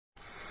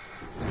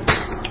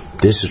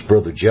This is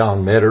Brother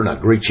John Metter, and I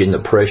greet you in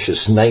the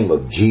precious name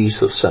of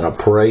Jesus, and I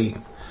pray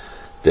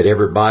that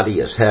everybody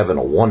is having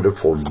a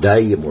wonderful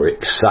day, and we're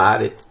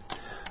excited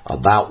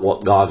about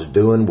what God's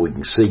doing. We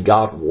can see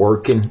God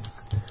working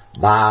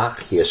by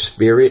His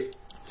Spirit.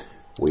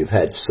 We've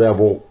had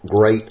several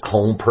great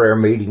home prayer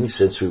meetings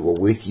since we were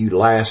with you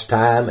last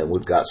time, and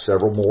we've got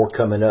several more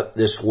coming up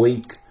this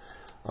week.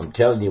 I'm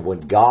telling you,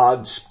 when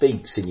God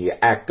speaks and you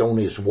act on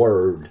His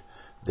Word,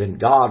 then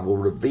God will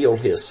reveal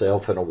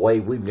Himself in a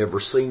way we've never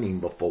seen Him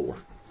before.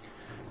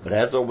 But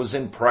as I was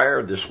in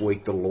prayer this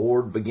week, the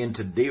Lord began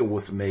to deal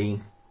with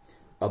me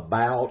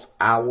about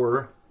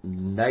our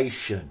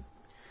nation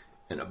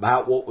and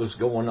about what was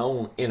going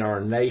on in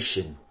our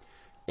nation.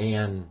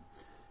 And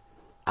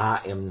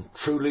I am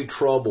truly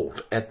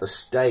troubled at the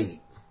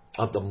state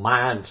of the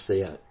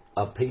mindset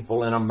of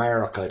people in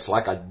America. It's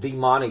like a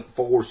demonic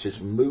force has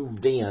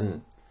moved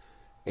in,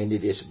 and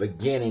it is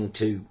beginning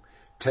to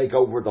take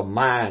over the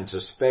minds,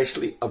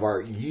 especially of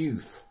our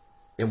youth.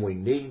 And we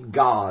need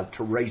God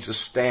to raise a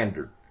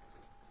standard.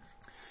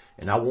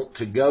 And I want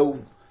to go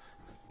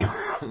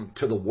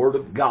to the Word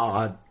of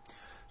God,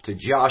 to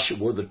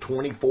Joshua, the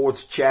 24th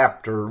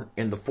chapter,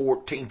 in the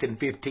 14th and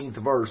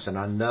 15th verse. And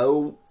I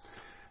know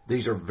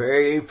these are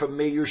very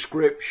familiar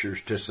scriptures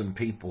to some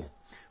people,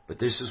 but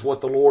this is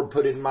what the Lord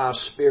put in my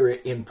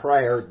spirit in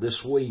prayer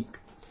this week.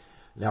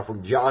 Now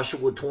from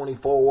Joshua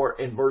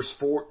 24 and verse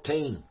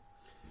 14.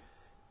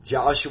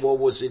 Joshua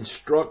was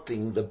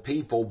instructing the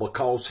people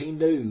because he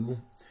knew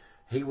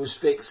he was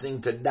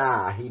fixing to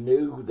die. He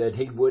knew that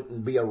he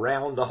wouldn't be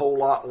around a whole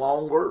lot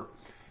longer,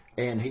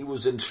 and he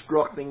was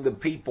instructing the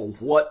people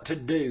what to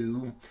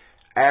do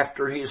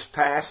after his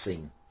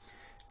passing.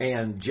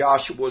 And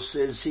Joshua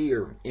says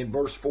here in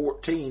verse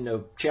 14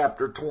 of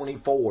chapter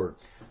 24,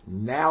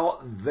 "Now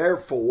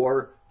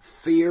therefore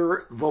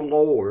fear the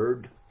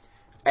Lord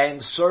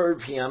and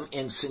serve Him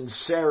in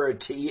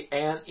sincerity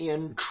and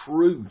in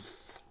truth,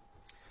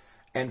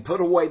 and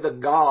put away the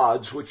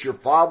gods which your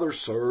fathers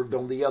served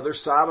on the other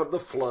side of the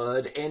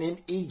flood and in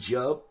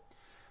Egypt,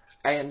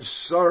 and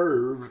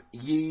serve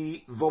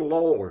ye the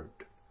Lord."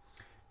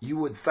 You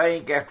would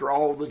think after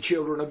all the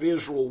children of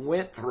Israel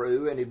went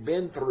through and had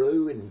been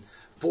through, and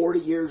 40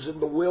 years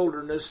in the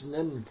wilderness, and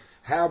then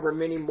however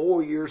many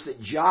more years that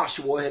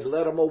Joshua had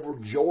led them over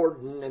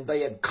Jordan, and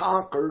they had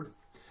conquered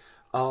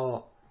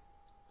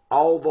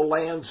all the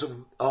lands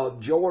of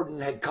Jordan,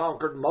 had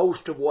conquered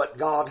most of what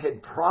God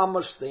had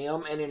promised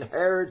them, and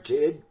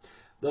inherited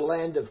the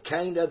land of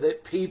Canaan,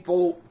 that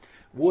people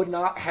would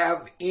not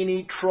have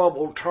any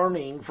trouble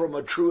turning from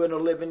a true and a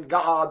living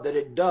God that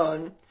had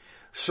done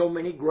so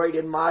many great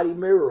and mighty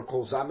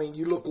miracles. I mean,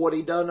 you look what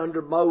He done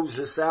under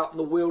Moses out in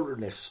the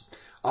wilderness.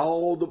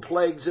 All the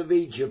plagues of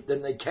Egypt.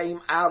 Then they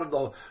came out of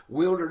the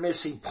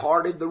wilderness. He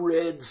parted the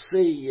Red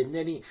Sea, and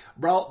then He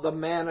brought the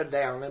manna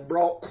down and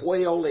brought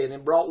quail in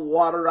and brought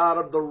water out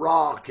of the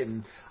rock,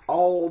 and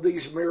all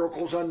these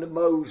miracles unto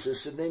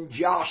Moses. And then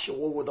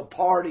Joshua with the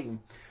parting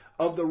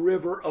of the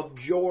river of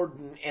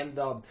Jordan, and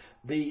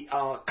the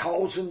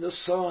causing the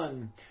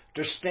sun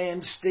to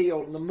stand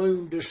still and the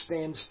moon to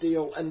stand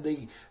still, and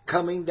the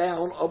coming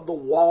down of the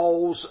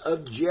walls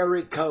of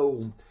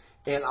Jericho.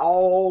 And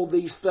all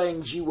these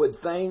things, you would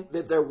think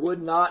that there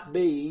would not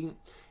be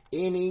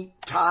any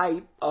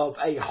type of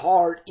a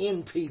heart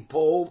in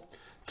people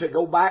to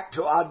go back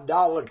to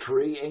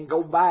idolatry and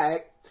go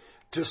back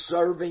to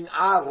serving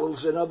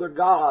idols and other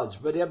gods.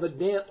 But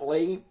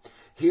evidently,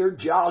 here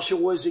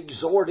Joshua is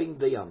exhorting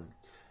them.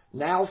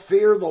 Now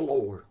fear the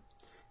Lord.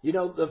 You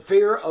know, the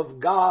fear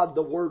of God,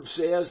 the Word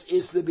says,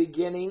 is the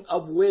beginning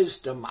of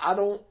wisdom. I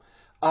don't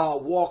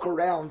walk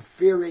around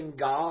fearing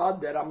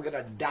God that I'm going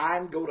to die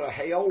and go to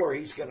hell, or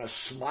He's going to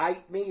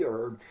smite me,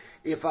 or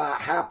if I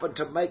happen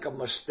to make a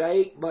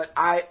mistake. But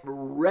I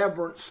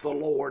reverence the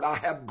Lord. I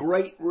have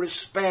great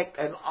respect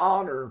and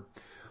honor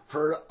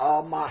for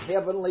my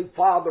Heavenly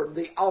Father,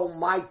 the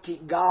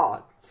Almighty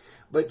God.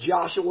 But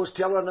Joshua was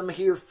telling them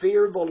here,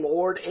 fear the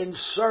Lord and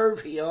serve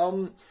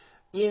Him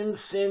in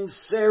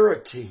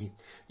sincerity.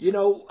 You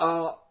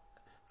know,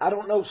 I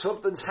don't know,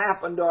 something's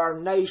happened to our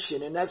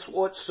nation, and that's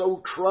what's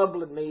so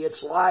troubling me.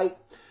 It's like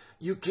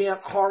you can't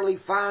hardly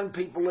find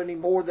people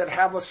anymore that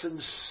have a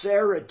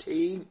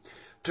sincerity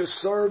to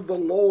serve the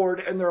Lord,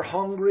 and they're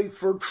hungry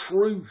for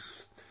truth.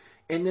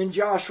 And then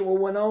Joshua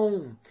went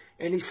on,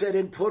 and he said,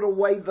 "And put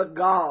away the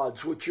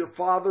gods which your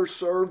fathers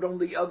served on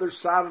the other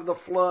side of the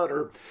flood,"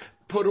 or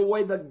put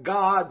away the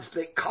gods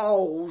that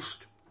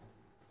caused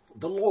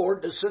the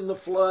Lord to send the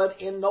flood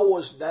in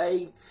Noah's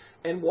day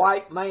and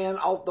wipe man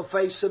off the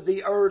face of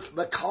the earth,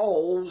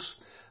 because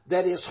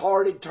that his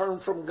heart had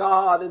turned from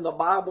God, and the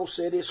Bible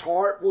said his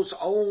heart was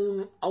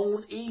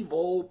on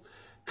evil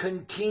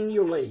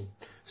continually.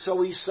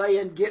 So He's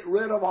saying, get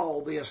rid of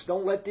all this.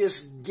 Don't let this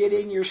get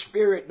in your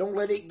spirit. Don't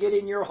let it get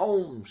in your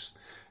homes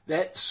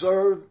that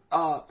serve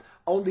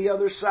on the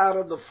other side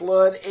of the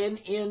flood and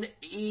in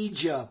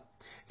Egypt.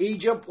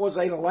 Egypt was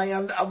a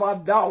land of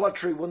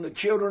idolatry. When the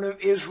children of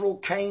Israel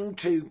came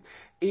to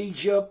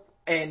Egypt,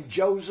 and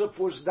Joseph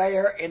was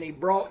there, and he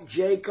brought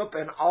Jacob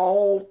and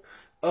all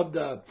of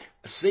the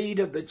seed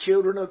of the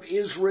children of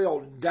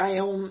Israel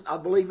down. I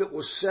believe it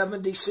was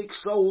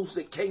 76 souls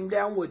that came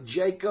down with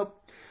Jacob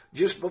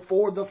just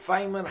before the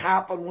famine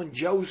happened, when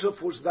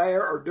Joseph was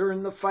there, or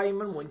during the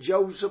famine when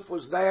Joseph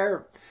was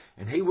there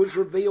and he was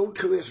revealed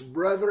to his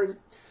brethren.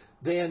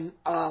 Then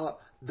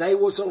they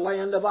was a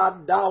land of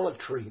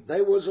idolatry.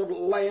 They was a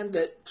land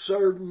that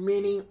served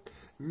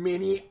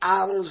many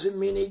idols and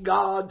many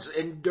gods.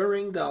 And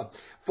during the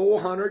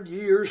 400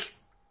 years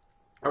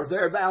or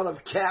thereabout of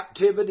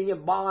captivity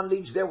and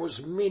bondage, there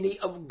was many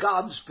of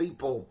God's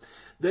people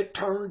that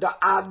turned to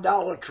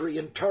idolatry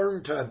and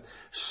turned to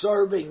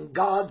serving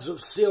gods of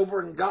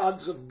silver and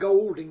gods of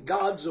gold and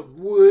gods of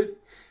wood.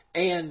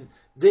 And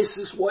this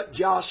is what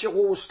Joshua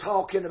was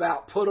talking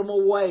about. Put them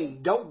away.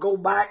 Don't go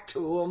back to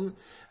them,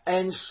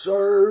 and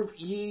serve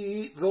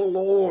ye the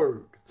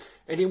Lord.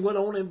 And he went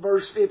on in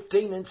verse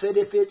 15 and said,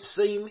 if it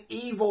seem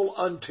evil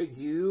unto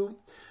you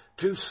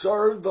to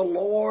serve the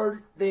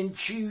Lord, then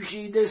choose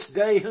ye this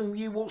day whom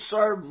you will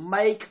serve.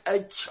 Make a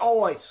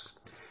choice.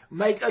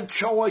 Make a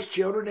choice,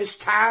 children. It's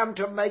time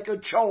to make a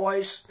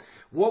choice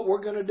what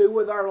we're going to do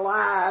with our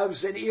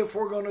lives and if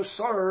we're going to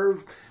serve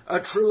a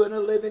true and a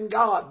living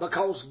God.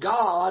 Because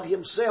God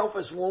Himself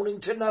is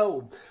wanting to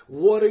know,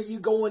 what are you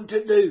going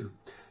to do?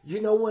 You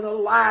know, when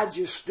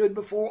Elijah stood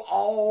before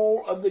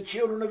all of the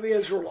children of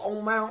Israel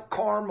on Mount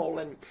Carmel,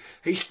 and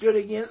he stood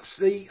against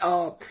the,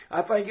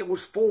 I think it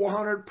was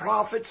 400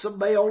 prophets of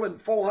Baal and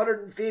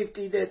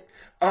 450 that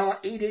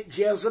eat at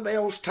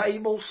Jezebel's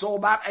table, so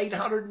about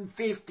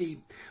 850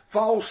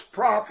 false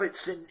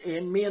prophets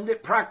and men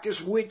that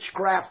practice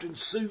witchcraft and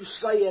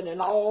soothsaying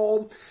and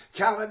all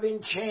kind of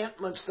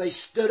enchantments. They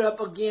stood up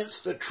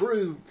against the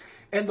true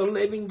and the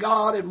living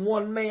God, and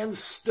one man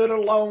stood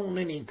alone,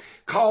 and he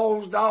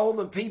caused all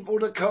the people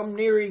to come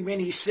near him,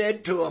 and he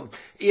said to them,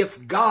 if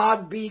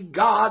God be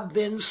God,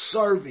 then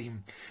serve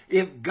Him.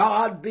 If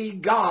God be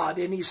God.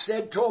 And he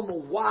said to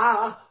them,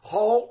 why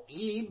halt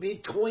ye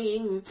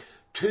between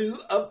two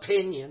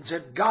opinions?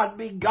 If God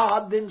be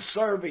God, then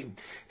serve Him.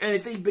 And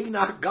if He be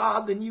not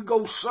God, then you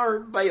go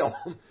serve Baal.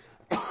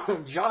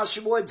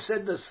 Joshua had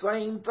said the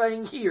same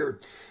thing here.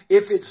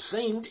 If it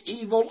seemed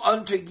evil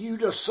unto you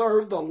to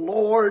serve the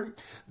Lord,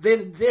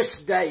 then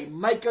this day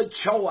make a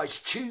choice.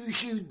 Choose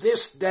you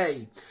this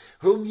day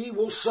whom ye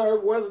will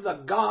serve, whether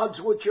the gods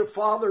which your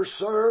fathers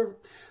served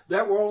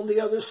that were on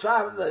the other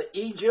side of the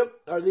Egypt,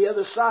 or the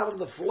other side of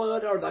the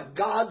flood, or the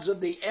gods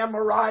of the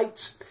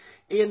Amorites,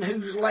 in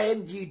whose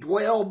land ye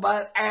dwell.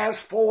 But as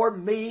for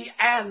me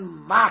and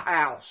my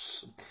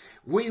house,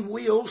 we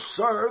will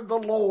serve the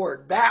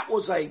Lord. That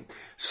was a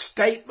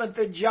statement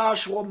that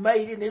Joshua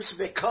made, and it's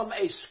become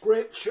a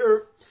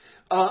scripture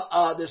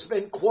that's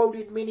been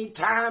quoted many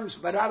times,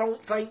 but I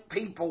don't think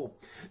people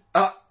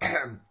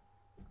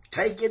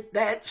take it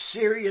that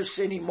serious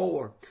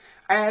anymore.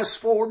 As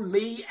for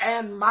me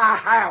and my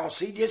house,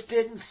 he just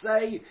didn't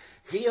say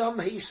him,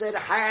 he said,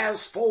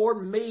 as for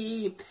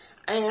me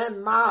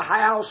and my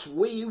house,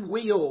 we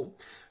will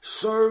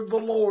serve the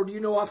Lord. You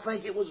know, I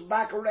think it was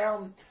back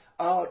around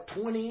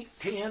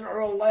 2010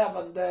 or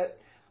 11 that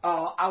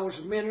I was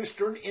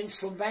ministering in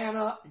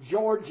Savannah,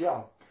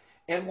 Georgia.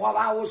 And while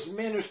I was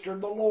ministering,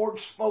 the Lord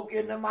spoke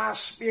into my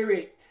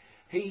spirit.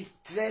 He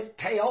said,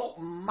 tell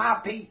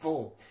my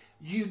people,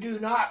 you do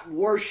not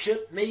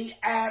worship me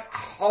at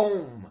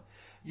home.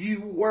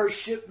 You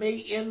worship me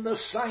in the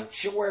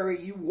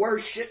sanctuary. You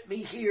worship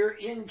me here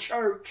in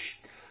church.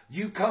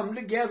 You come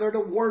together to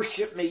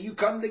worship me. You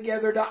come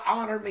together to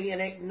honor me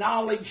and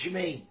acknowledge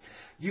me.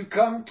 You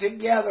come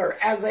together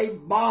as a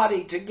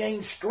body to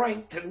gain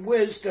strength and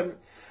wisdom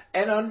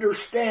and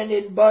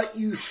understanding, but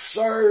you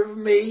serve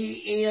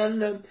me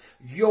in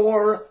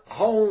your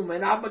home.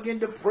 And I begin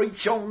to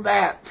preach on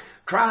that,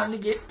 trying to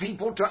get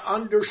people to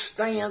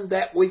understand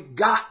that we've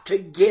got to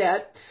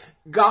get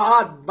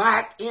God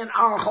back in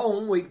our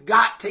home. We've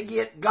got to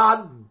get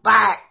God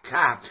back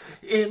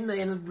in,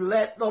 and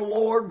let the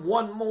Lord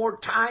one more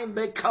time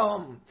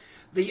become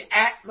the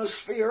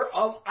atmosphere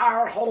of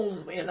our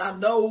home. And I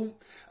know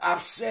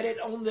I've said it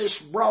on this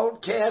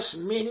broadcast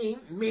many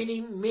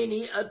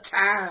a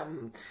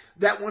time,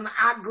 that when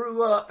I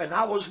grew up, and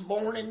I was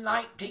born in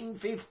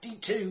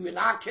 1952, and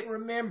I can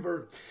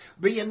remember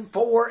being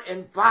 4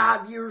 and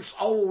 5 years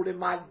old, and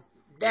my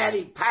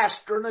daddy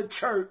pastoring a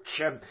church,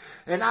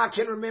 and I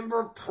can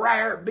remember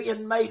prayer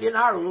being made in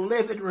our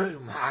living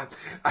room.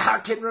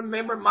 I can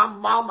remember my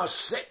mama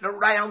sitting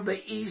around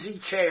the easy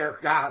chair,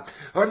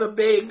 or the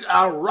big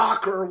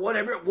rocker, or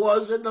whatever it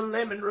was in the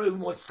living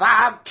room, with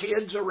 5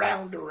 kids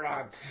around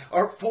her,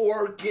 or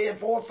 4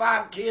 or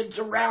 5 kids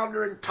around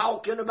her, and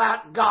talking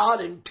about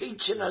God and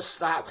teaching us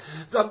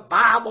the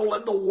Bible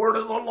and the Word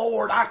of the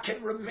Lord. I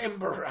can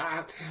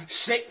remember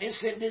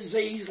sickness and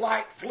disease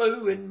like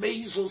flu and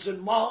measles and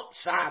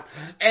mumps.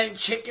 and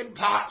chicken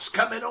pox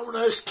coming on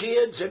us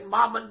kids, and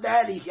mom and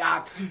daddy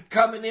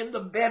coming in the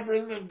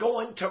bedroom and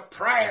going to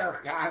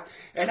prayer.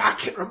 And I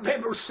can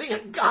remember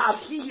seeing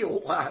God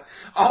heal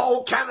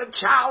all kind of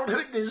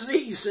childhood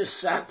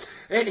diseases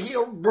and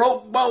healed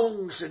broke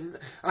bones. And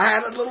I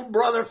had a little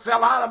brother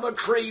fell out of a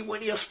tree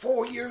when he was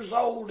 4 years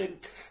old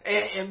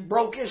and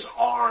broke his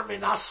arm,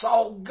 and I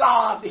saw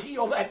God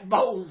heal that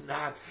bone.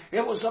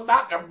 It was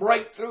about to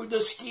break through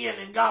the skin,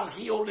 and God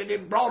healed it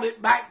and brought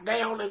it back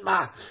down. And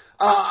my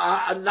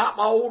not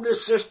my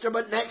oldest sister,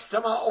 but next to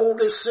my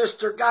oldest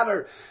sister, got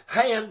her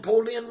hand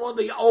pulled in one of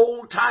the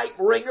old type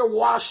wringer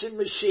washing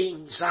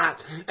machines,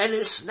 and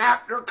it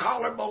snapped her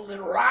collarbone.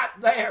 And right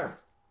there,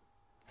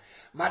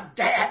 my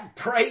dad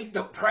prayed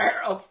the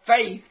prayer of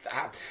faith,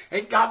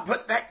 and God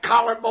put that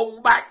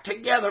collarbone back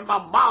together.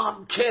 My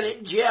mom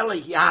ketted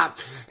jelly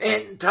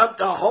and took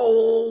the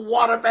whole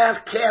water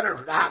bath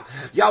ketter.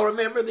 Y'all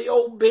remember the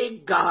old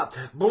big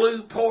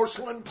blue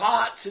porcelain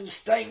pots and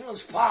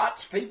stainless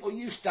pots people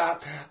used to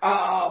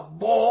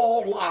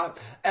boil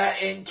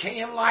and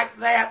can like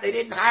that? They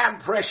didn't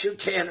have pressure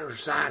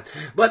canners,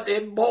 but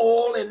they'd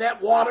boil, and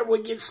that water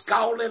would get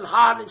scalding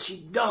hot, and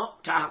she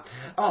dumped a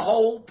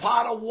whole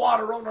pot of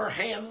water on her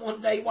hand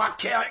one day while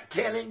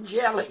canning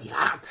jelly,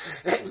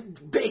 and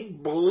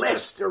big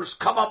blisters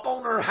come up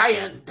on her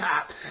hand,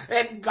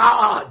 and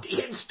God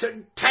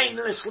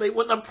instantaneously,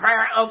 when the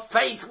prayer of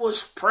faith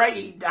was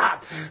prayed,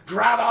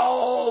 dried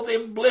all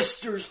them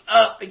blisters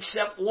up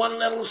except one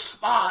little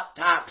spot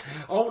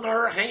on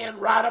her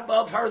hand right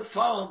above her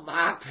thumb,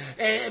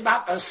 and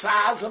about the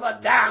size of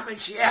a diamond.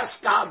 She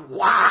asked God,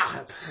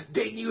 why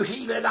didn't you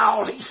heal it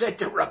all? He said,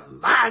 to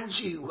remind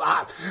you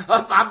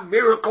of my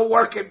miracle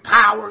working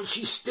power. And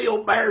she still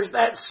bears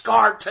that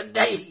scar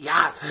today,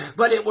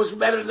 but it was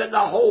better than the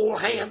whole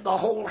hand. The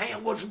whole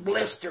hand was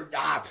blistered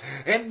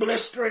and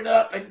blistering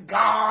up, and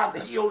God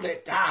healed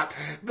it.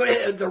 But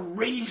the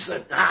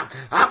reason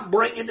I'm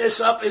bringing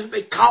this up is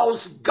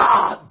because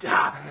God's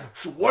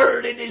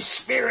Word and His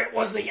Spirit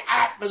was the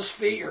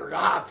atmosphere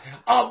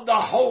of the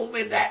home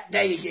in that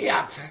day.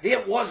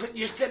 It wasn't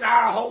just in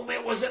our home,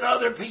 it was in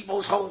other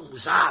people's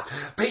homes.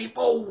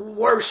 People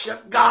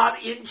worshiped God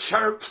in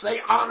church. They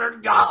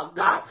honored God.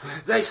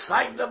 They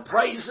sang the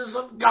praises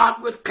of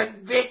God with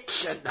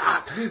conviction.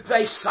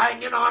 They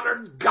sang and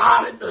honored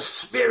God in the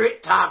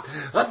Spirit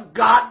of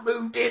God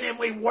moved in, and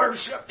we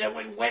worshiped, and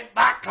we went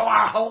back to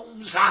our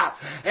homes,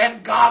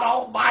 and God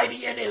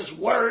Almighty and His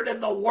Word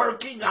and the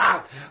working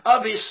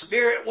of His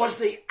Spirit was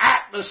the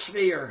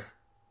atmosphere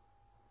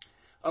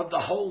of the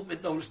home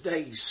in those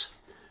days.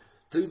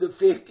 Through the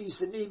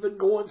 50s and even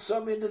going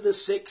some into the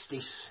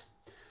 60s,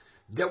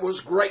 there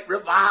was great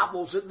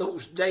revivals in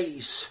those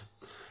days.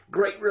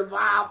 Great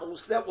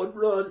revivals that would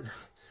run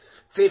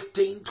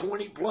 15,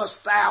 20 plus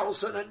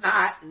thousand a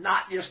night, and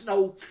not just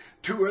no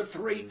 2 or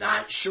 3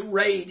 night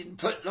charade and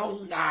putting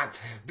on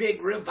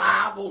big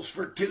revivals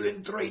for 2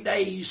 and 3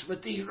 days,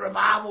 but these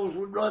revivals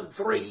would run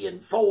 3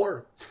 and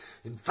 4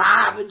 and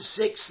 5 and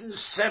 6 and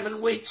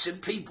 7 weeks,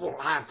 and people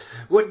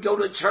would go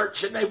to church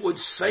and they would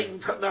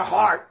sing from their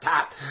heart.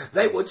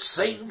 They would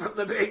sing from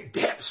the very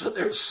depths of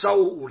their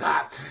soul.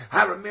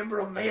 I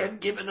remember a man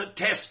giving a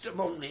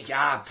testimony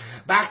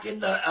back in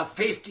the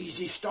 50s.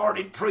 He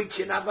started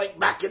preaching. I think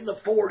back in the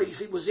 40s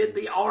he was in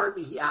the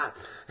army,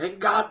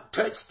 and God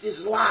touched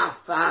his life.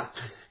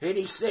 And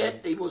he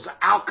said he was an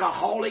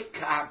alcoholic,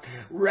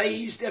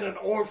 raised in an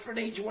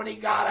orphanage. When he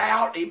got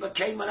out, he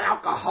became an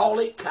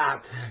alcoholic,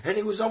 and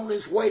he was on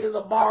his way to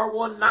the bar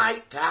one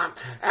night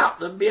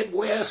out in the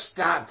Midwest,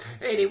 and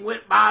he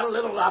went by a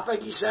little, I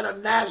think he said, a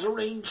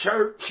Nazarene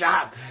church,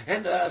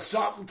 and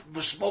something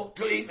spoke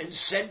to him and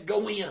said,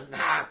 go in,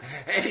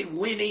 and he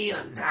went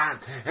in,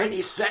 and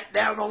he sat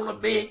down on a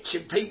bench,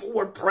 and people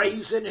were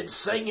praising and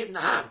singing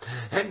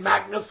and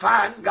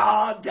magnifying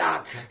God.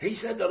 He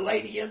said the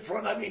lady in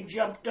front of him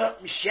jumped up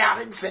and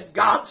shouted and said,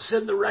 God,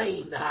 send the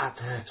rain.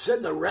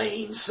 Send the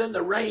rain, send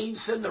the rain,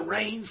 send the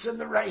rain, send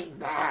the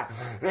rain.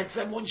 And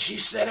then when she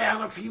sat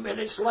down a few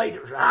minutes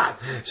later,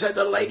 said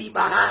the lady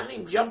behind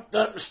him jumped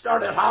up and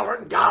started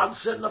hollering, God,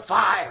 send the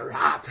fire.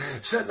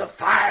 Send the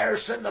fire,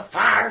 send the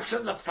fire,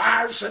 send the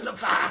fire, send the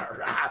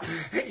fire.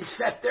 And he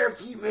sat there a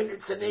few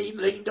minutes, and he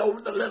leaned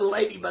over the little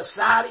lady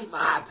beside him.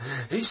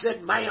 He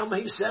said, ma'am,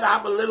 he said,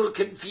 I'm a little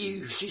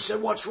confused. She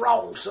said, what's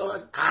wrong,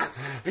 son?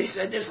 He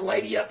said, this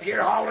lady up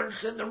here hollering,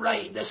 send the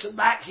rain. This one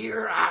back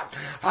here,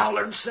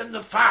 hollering, send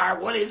the fire.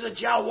 What is it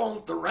y'all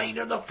want, the rain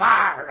or the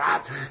fire?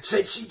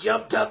 Said she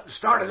jumped up and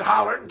started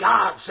hollering,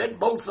 God, send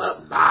both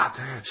of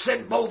them.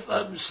 Send both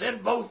of them.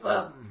 Send both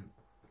of them.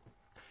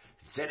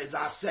 Said as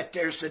I sat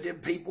there, said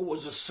them people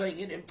was a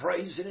singing and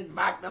praising and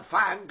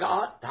magnifying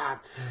God. I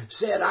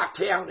said I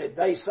counted.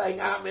 They sang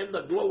I'm in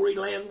the Glory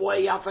Land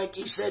Way. I think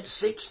he said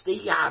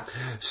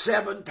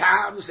 67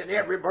 times, and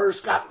every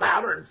verse got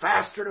louder and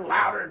faster and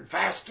louder and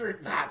faster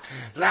and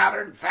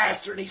louder and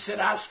faster. And he said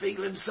I was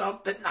feeling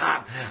something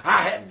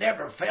I had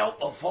never felt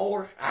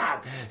before.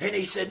 And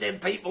he said them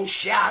people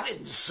shouted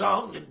and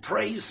sung and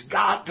praised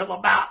God till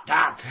about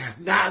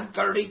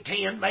 9:30,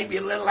 10, maybe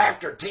a little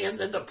after 10.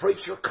 Then the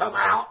preacher come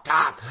out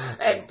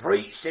and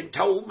preached and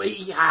told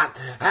me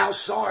how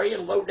sorry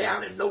and low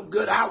down and no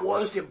good I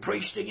was, and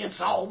preached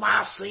against all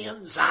my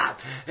sins.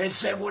 And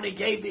said when he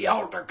gave the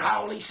altar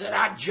call, he said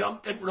I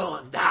jumped and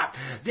run. I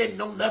didn't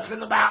know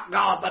nothing about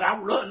God, but I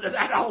run to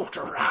that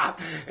altar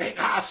and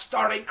I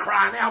started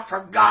crying out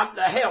for God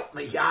to help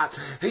me.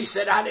 He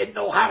said I didn't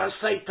know how to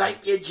say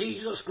thank you,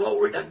 Jesus,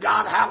 glory to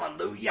God,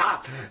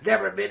 hallelujah.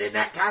 Never been in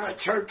that kind of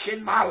church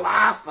in my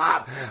life.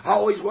 I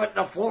always went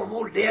to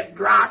formal, dead,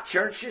 dry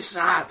churches.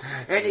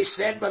 And he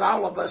said, but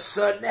all of a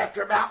sudden,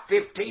 after about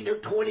 15 or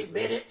 20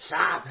 minutes,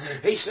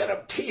 he said,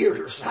 of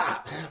tears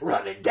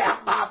running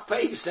down my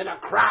face and a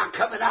cry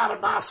coming out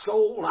of my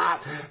soul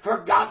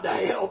for God to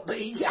help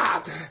me.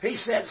 He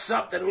said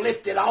something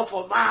lifted off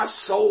of my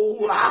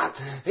soul.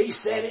 He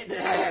said it,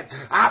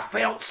 I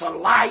felt so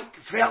light,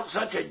 felt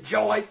such a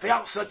joy,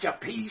 felt such a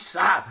peace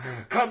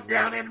come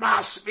down in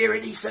my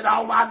spirit. He said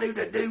all I knew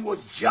to do was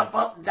jump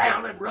up and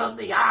down and run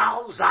the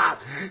aisles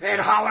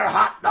and holler,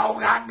 hot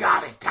dog, I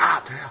got it.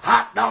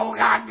 Hot dog,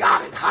 I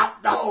got it.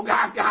 Hot dog,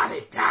 I got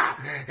it.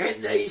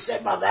 And he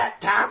said by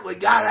that time we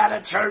got out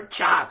of church,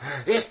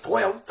 it's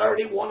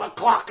 12:30, 1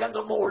 o'clock in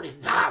the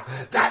morning.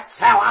 That's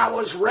how I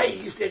was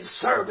raised in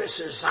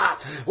services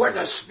where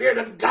the Spirit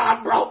of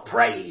God brought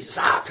praise.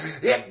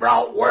 It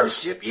brought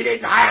worship. You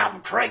didn't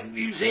have trained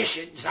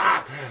musicians.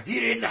 You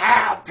didn't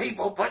have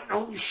people putting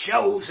on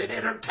shows and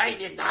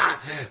entertaining.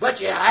 But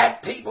you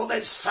had people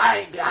that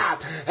sang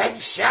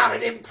and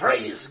shouted and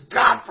praised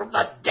God from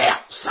the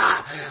depths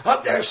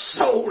of their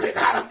soul and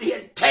out of the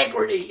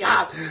integrity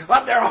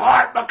of their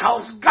heart,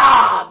 because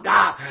God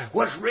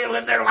was real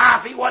in their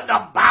life. He wasn't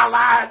a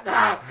byline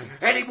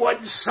and he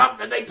wasn't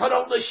something they put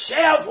on the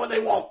shelf when they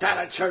walked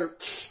out of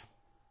church.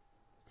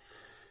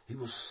 He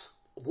was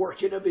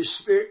working of His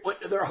Spirit,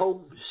 went to their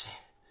homes.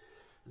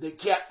 They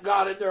kept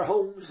God in their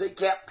homes. They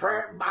kept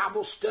prayer and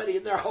Bible study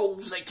in their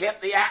homes. They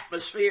kept the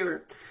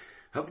atmosphere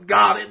of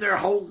God in their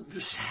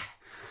homes.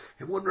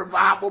 And when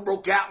revival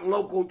broke out in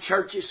local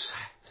churches,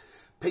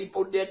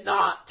 people did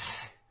not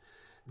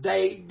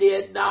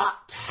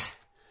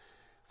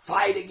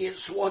fight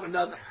against one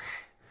another.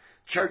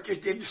 Churches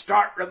didn't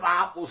start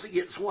revivals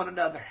against one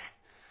another.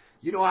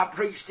 You know, I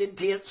preached in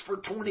tents for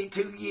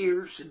 22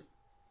 years and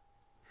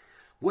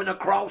went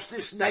across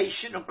this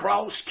nation,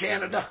 across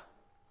Canada,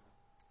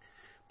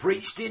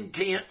 preached in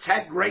tents,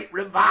 had great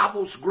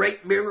revivals,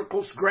 great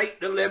miracles, great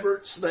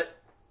deliverance, but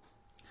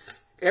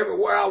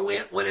everywhere I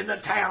went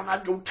into town,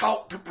 I'd go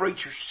talk to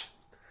preachers,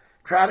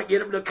 try to get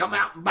them to come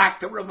out and back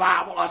to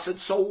revival. I said,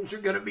 souls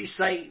are going to be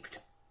saved.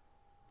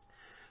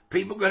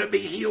 People are going to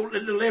be healed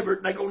and delivered,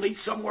 and they're going to need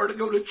somewhere to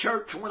go to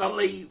church when I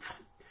leave.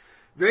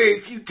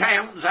 Very few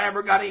towns I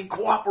ever got any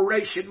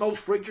cooperation. Most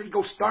preachers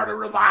go start a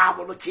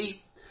revival to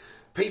keep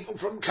people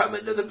from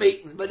coming to the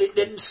meeting, but it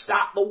didn't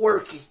stop the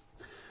working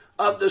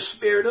of the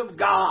Spirit of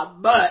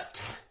God. But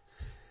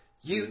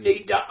you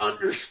need to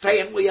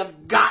understand we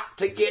have got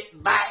to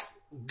get back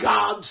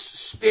God's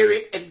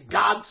Spirit and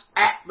God's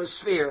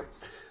atmosphere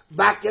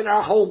back in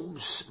our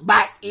homes,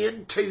 back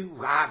into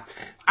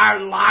our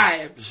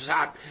lives,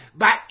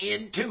 back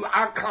into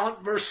our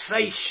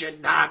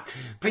conversation.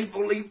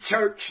 People leave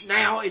church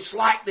now, it's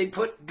like they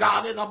put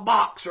God in a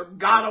box or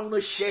God on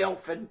the shelf,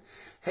 and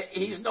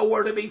He's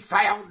nowhere to be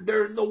found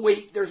during the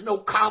week. There's no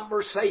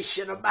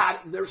conversation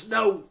about Him. There's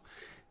no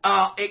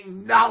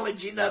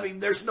acknowledging of Him.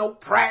 There's no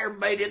prayer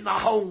made in the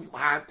home.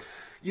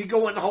 You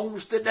go in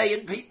homes today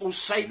and people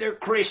say they're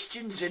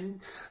Christians, and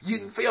you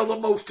can feel the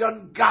most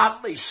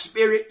ungodly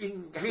spirit.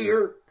 You can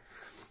hear,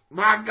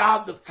 my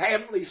God, the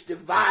family's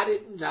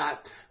divided, and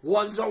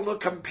one's on the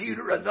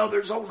computer,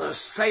 another's on the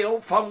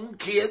cell phone.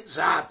 Kids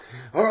are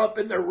up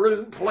in their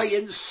room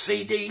playing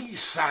CDs,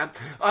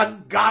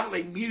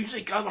 ungodly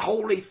music,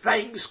 unholy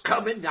things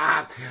coming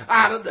out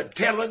of the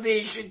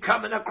television,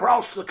 coming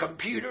across the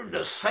computer and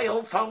the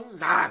cell phone.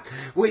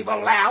 We've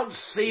allowed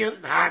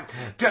sin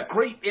to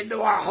creep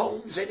into our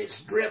homes, and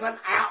it's driven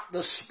out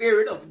the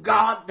Spirit of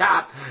God.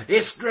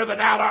 It's driven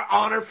out our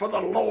honor for the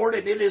Lord,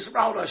 and it has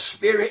brought a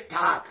spirit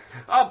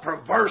of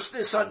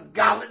perverseness,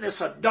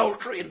 ungodliness,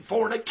 adultery, and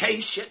fornication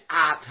fornication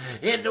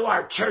into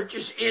our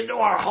churches, into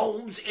our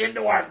homes,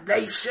 into our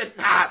nation.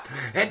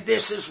 And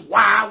this is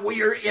why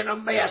we are in a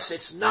mess.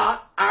 It's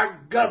not our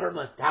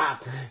government.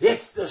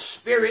 It's the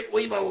spirit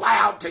we've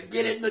allowed to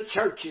get in the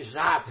churches.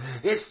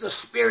 It's the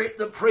spirit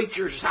the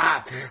preachers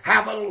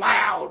have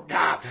allowed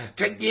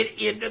to get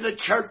into the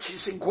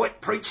churches and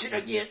quit preaching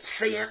against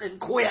sin and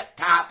quit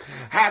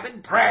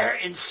having prayer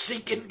and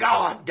seeking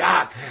God.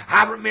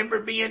 I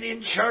remember being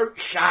in church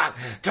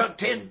till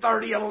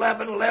 10:30,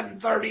 11,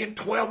 11:30, and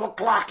 12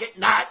 o'clock at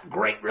night.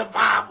 Great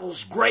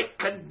revivals, great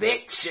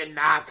conviction,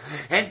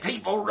 and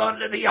people run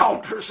to the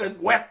altars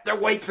and wept their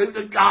way through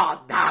to God.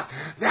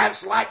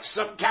 That's like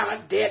some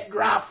kind of dead,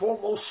 dry,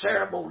 formal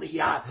ceremony.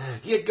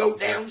 You go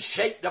down,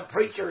 shake the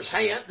preacher's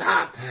hand,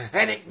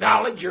 and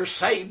acknowledge you're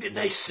saved, and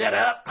they set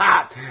up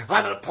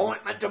an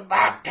appointment to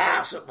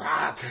baptize them.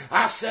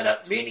 I set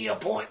up many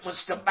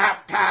appointments to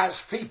baptize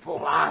people.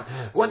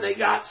 When they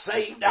got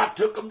saved, I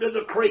took them to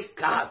the creek.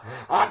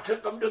 I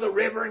took them to the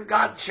river, and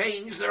God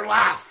changed their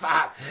life.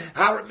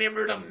 I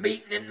remember a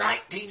meeting in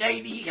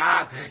 1980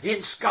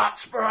 in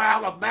Scottsboro,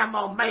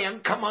 Alabama. A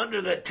man come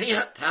under the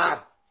tent,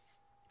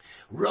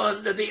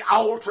 run to the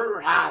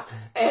altar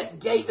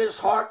and gave his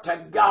heart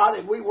to God,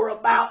 and we were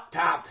about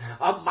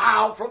a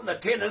mile from the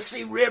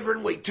Tennessee River,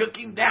 and we took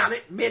him down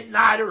at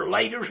midnight or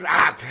later,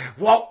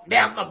 walked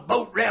down the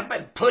boat ramp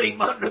and put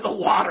him under the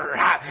water,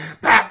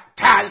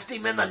 baptized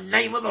him in the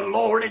name of the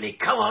Lord, and he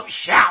come up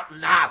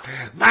shouting,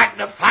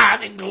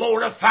 magnifying and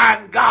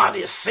glorifying God.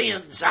 His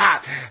sins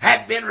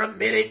had been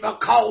remitted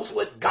because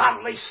with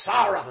godly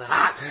sorrow,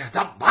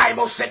 the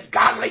Bible said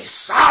godly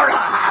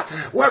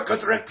sorrow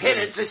worketh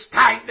repentance. It's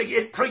time to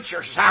get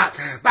preachers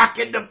back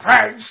into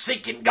prayer and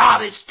seeking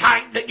God. It's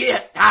time to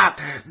get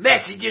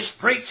messages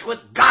preached with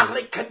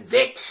godly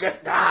conviction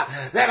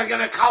that are going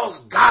to cause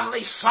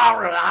godly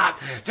sorrow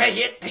to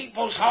hit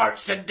people's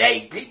hearts.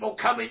 Today people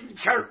come in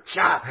church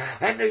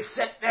and they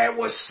sit there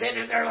with sin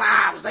in their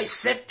lives. They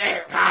sit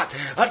there,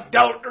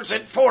 adulterers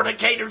and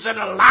fornicators and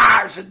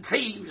liars and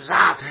thieves,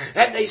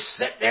 and they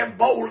sit there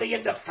boldly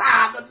and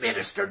defy the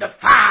minister,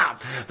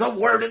 defy the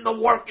word and the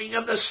working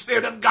of the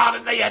Spirit of God,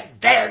 and they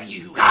dare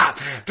you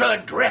to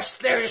address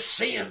their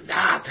sin,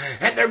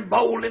 and they're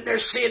bold in their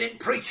sin, and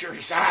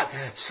preachers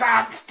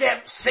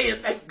sidestep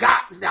sin. They've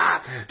gotten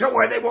to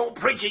where they won't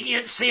preach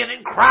against sin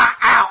and cry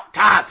out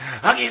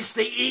against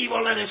the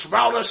evil, and it's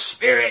brought a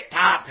spirit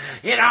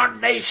in our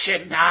nation.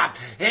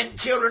 And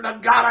children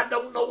of God, I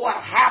don't know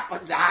what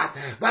happened,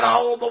 but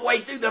all the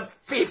way through the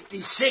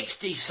 50s,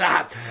 60s,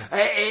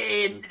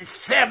 and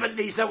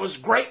 70s, there was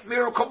great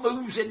miracle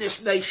moves in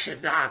this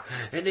nation.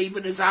 And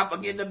even as I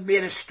began to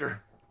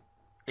minister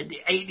in the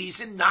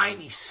 80s and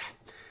 90s,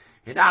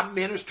 and I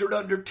ministered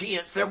under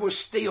tents, there was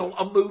still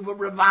a move of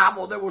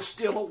revival. There was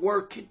still a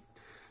working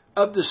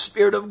of the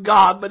Spirit of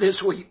God. But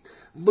as we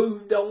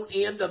moved on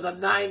into the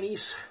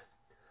 90s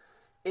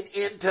and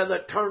into the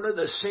turn of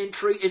the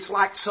century, it's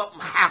like something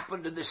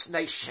happened to this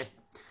nation.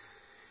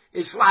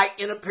 It's like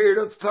in a period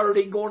of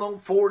 30 going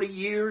on 40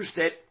 years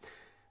that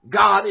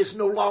God is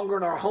no longer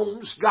in our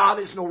homes. God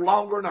is no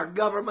longer in our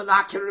government.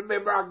 I can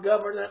remember our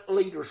government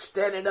leaders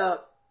standing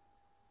up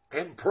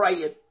and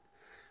praying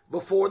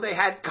before they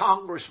had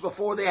Congress,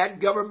 before they had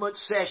government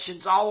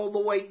sessions, all the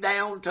way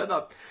down to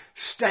the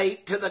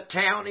state, to the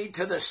county,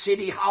 to the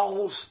city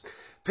halls.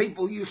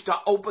 People used to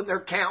open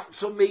their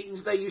council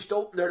meetings. They used to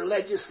open their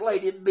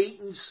legislative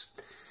meetings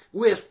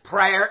with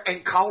prayer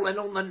and calling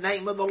on the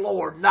name of the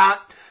Lord, not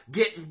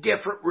getting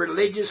different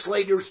religious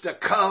leaders to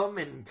come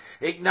and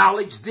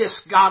acknowledge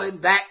this God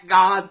and that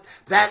God.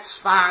 That's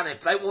fine.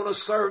 If they want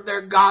to serve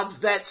their gods,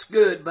 that's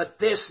good. But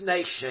this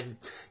nation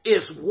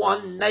is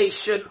one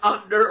nation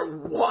under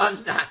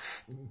one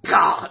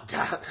God.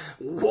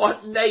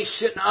 One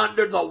nation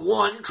under the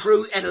one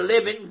true and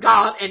living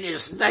God, and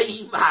His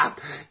name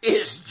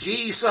is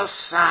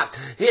Jesus.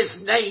 His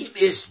name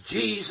is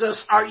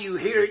Jesus. Are you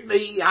hearing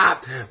me?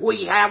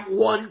 We have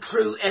one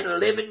true and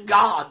living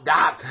God,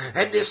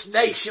 and this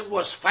nation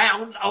was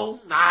found on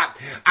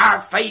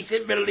our faith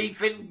and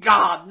belief in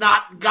God,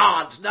 not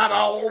gods, not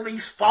all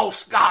these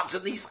false gods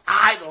and these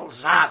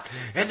idols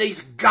and these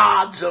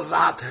gods of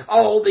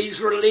all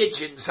these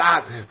religions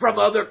from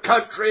other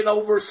country and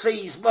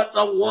overseas, but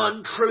the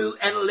one true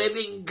and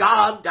living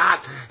God,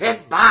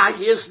 and by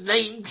His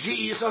name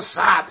Jesus.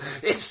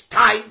 It's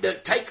time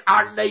to take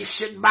our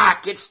nation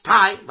back. It's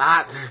time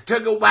to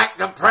go back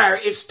to prayer.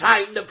 It's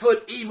time to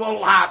put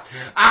evil out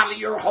of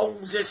your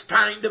homes. It's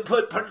time to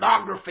put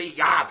pornography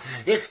out.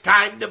 It's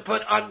time to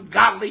put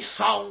ungodly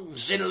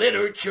songs and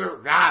literature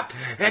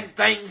and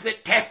things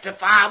that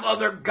testify of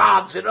other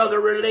gods and other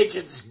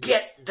religions.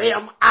 Get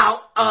them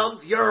out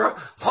of your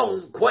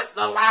home. Quit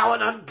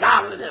allowing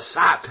ungodliness.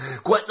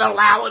 Quit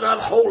allowing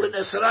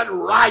unholiness and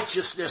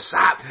unrighteousness.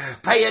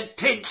 Pay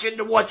attention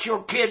to what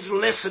your kids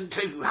listen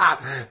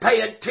to.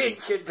 Pay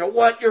attention to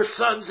what your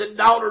sons and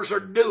daughters are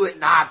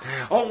doing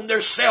on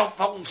their cell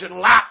phones and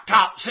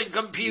laptops and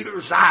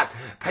computers.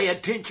 Pay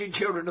attention,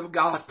 children of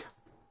God.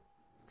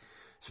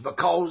 It's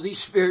because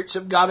these spirits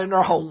have got in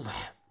our home.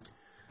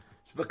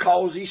 It's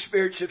because these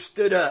spirits have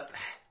stood up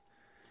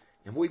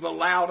and we've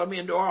allowed them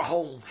into our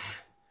home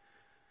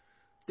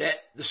that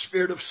the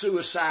spirit of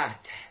suicide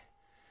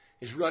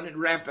is running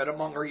rampant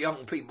among our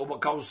young people,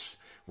 because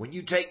when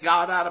you take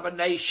God out of a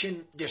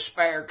nation,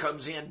 despair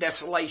comes in,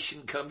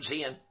 desolation comes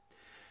in.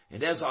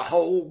 And as a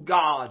whole,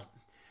 God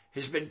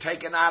has been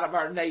taken out of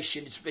our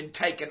nation. It's been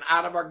taken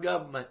out of our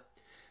government.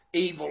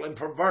 Evil and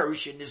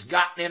perversion has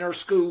gotten in our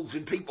schools,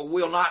 and people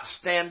will not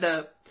stand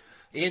up.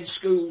 In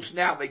schools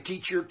now, they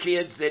teach your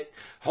kids that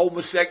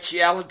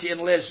homosexuality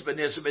and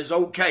lesbianism is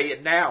okay,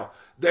 and now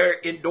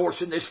they're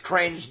endorsing this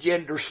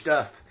transgender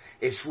stuff.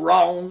 It's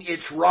wrong,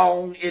 it's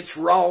wrong, it's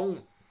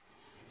wrong,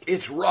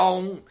 it's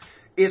wrong.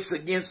 It's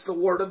against the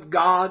Word of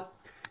God.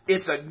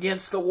 It's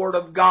against the Word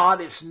of God.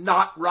 It's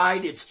not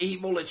right. It's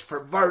evil. It's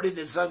perverted.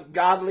 It's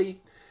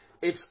ungodly.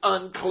 It's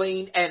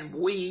unclean. And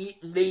we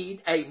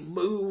need a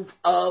move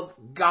of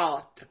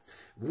God.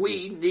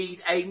 We need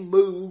a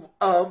move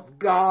of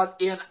God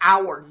in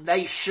our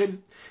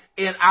nation,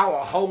 in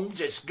our homes.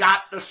 It's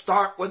got to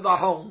start with the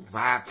home.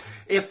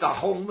 If the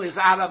home is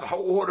out of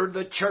order,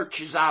 the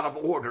church is out of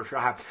order.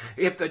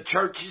 If the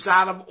church is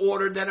out of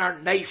order, then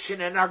our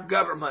nation and our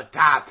government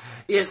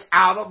is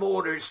out of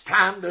order. It's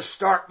time to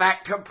start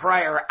back to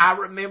prayer. I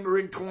remember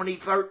in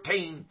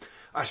 2013,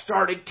 I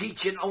started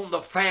teaching on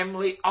the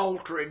family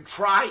altar and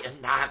trying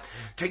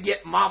to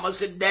get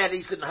mamas and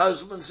daddies and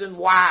husbands and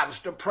wives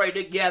to pray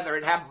together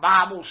and have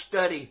Bible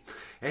study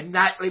and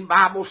nightly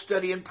Bible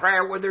study and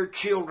prayer with their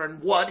children.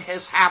 What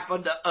has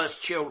happened to us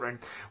children?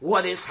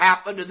 What has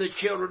happened to the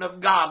children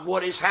of God?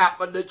 What has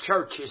happened to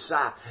churches?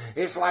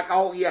 It's like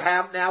all you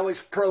have now is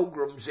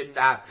programs, and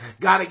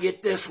got to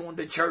get this one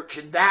to church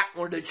and that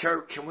one to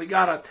church, and we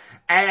got to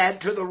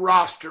add to the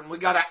roster, and we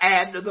got to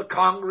add to the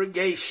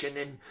congregation,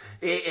 and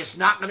it's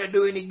not going to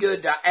do any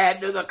good to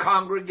add to the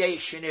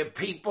congregation if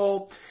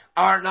people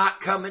are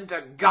not coming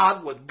to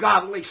God with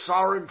godly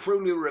sorrow and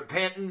truly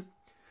repentant.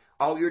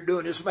 All you're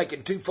doing is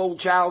making twofold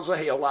childs of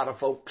hell out of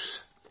folks.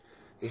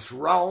 It's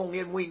wrong,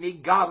 and we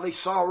need godly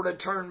sorrow to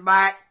turn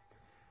back.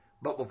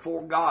 But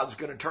before God's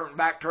going to turn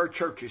back to our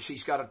churches,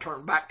 He's got to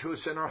turn back to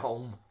us in our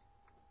home.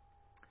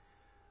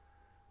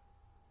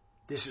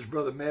 This is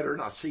Brother Metter,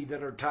 and I see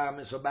that our time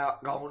is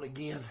about gone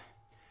again.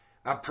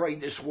 I pray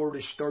this word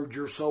has stirred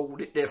your soul.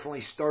 It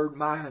definitely stirred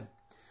mine.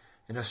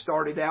 And I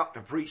started out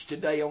to preach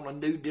today on a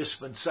new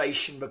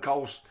dispensation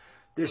because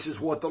this is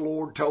what the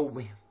Lord told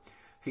me.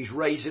 He's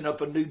raising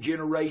up a new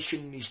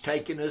generation, and He's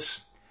taking us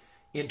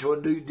into a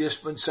new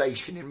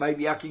dispensation. And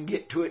maybe I can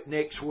get to it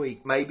next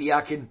week. Maybe I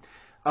can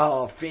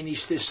finish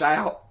this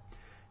out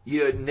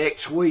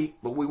next week.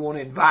 But we want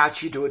to invite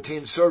you to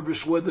attend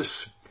service with us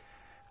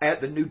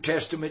at the New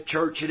Testament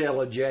Church at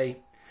LJ.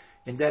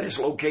 And that is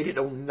located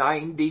on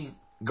 90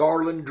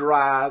 Garland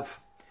Drive.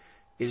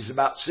 It is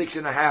about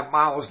 6.5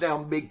 miles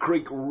down Big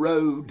Creek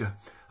Road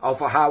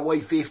off of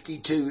Highway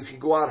 52. If you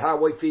go out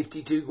Highway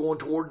 52 going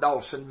toward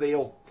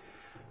Dawsonville,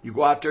 you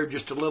go out there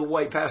just a little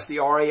way past the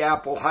R.A.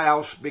 Apple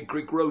House. Big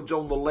Creek Road's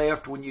on the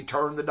left. When you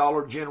turn, the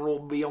Dollar General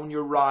will be on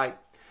your right.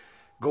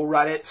 Go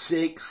right at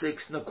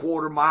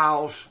 6.25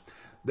 miles.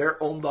 There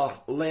on the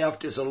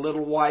left is a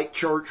little white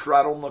church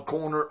right on the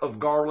corner of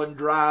Garland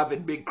Drive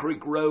and Big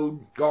Creek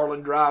Road.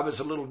 Garland Drive is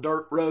a little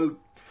dirt road.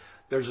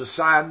 There's a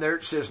sign there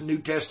that says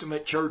New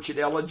Testament Church at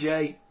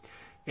LJ.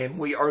 And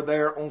we are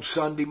there on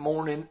Sunday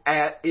morning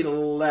at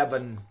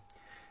 11.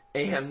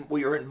 And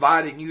we are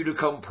inviting you to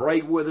come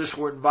pray with us.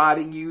 We're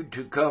inviting you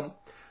to come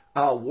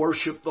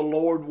worship the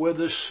Lord with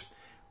us.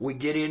 We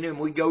get in and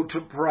we go to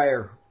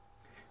prayer.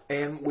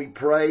 And we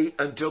pray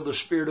until the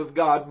Spirit of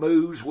God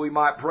moves. We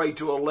might pray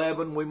to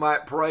 11. We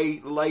might pray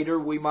later.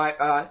 We might,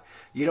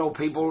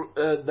 people,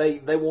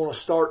 they want to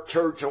start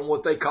church on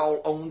what they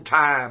call on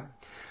time.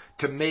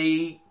 To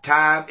me,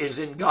 time is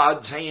in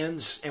God's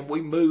hands, and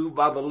we move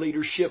by the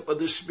leadership of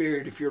the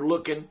Spirit. If you're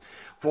looking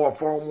for a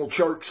formal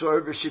church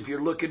service, if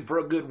you're looking for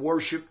a good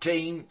worship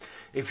team,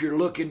 if you're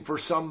looking for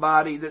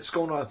somebody that's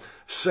going to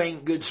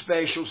sing good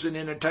specials and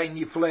entertain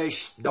your flesh,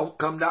 don't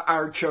come to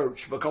our church,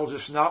 because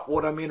it's not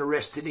what I'm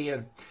interested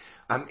in.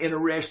 I'm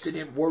interested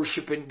in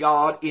worshiping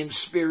God in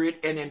spirit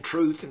and in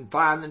truth and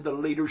finding the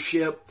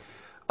leadership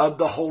of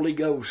the Holy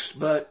Ghost.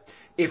 But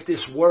if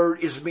this word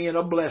is being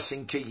a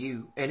blessing to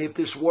you, and if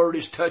this word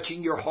is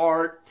touching your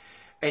heart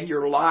and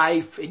your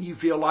life, and you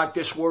feel like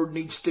this word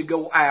needs to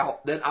go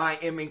out, then I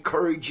am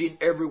encouraging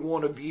every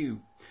one of you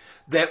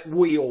that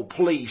will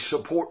please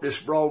support this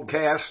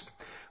broadcast.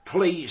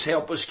 Please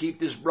help us keep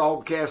this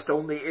broadcast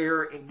on the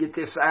air and get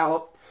this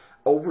out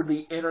over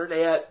the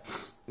internet.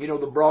 You know,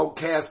 the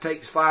broadcast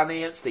takes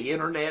finance, the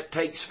internet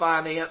takes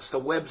finance, the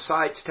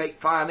websites take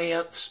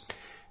finance.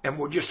 And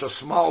we're just a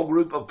small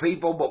group of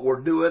people, but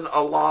we're doing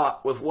a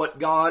lot with what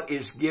God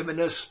is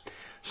giving us.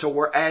 So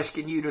we're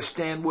asking you to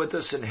stand with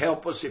us and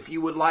help us. If you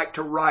would like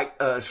to write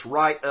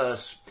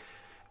us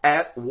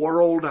at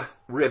World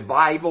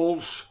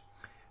Revivals,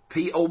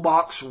 P.O.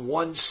 Box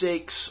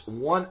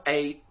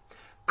 1618,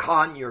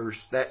 Conyers,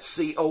 that's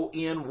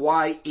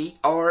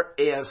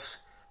Conyers,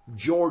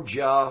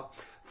 Georgia,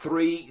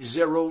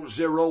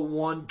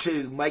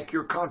 30012. Make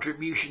your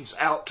contributions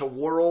out to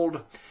World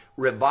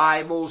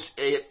Revivals.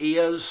 It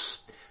is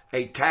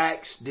a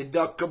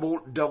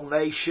tax-deductible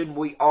donation.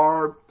 We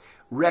are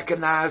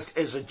recognized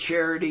as a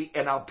charity,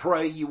 and I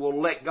pray you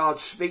will let God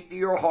speak to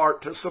your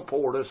heart to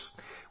support us.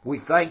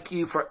 We thank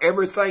you for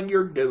everything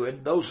you're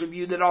doing. Those of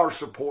you that are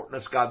supporting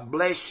us, God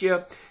bless you,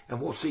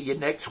 and we'll see you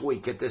next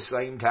week at the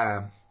same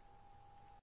time.